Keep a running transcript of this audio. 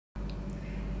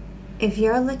If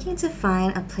you're looking to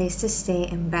find a place to stay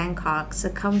in Bangkok,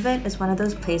 Sukhumvit is one of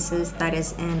those places that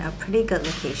is in a pretty good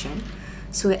location.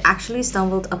 So we actually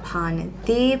stumbled upon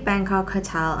THEE Bangkok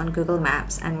Hotel on Google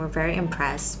Maps and were very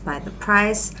impressed by the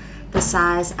price, the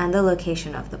size, and the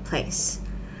location of the place.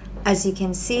 As you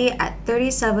can see, at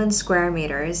 37 square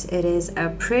meters, it is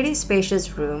a pretty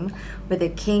spacious room with a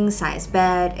king-size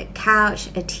bed, a couch,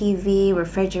 a TV,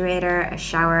 refrigerator, a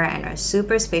shower, and a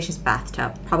super spacious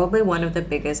bathtub, probably one of the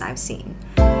biggest I've seen.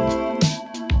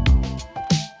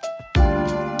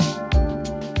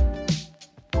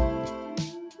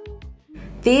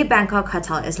 The Bangkok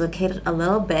Hotel is located a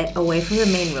little bit away from the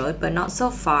main road, but not so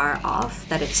far off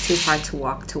that it's too far to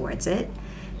walk towards it.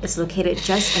 It's located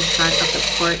just in front of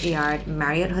the Courtyard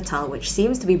Marriott Hotel, which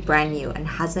seems to be brand new and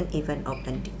hasn't even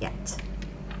opened yet.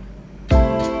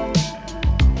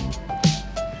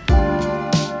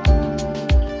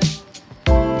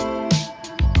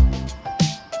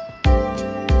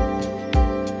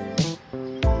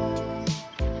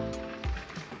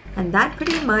 And that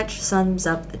pretty much sums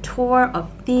up the tour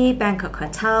of the Bangkok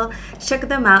Hotel. Check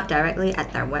them out directly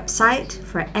at their website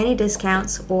for any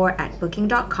discounts or at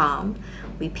booking.com.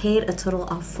 We paid a total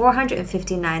of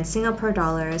 459 Singapore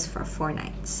dollars for 4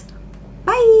 nights.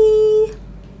 Bye!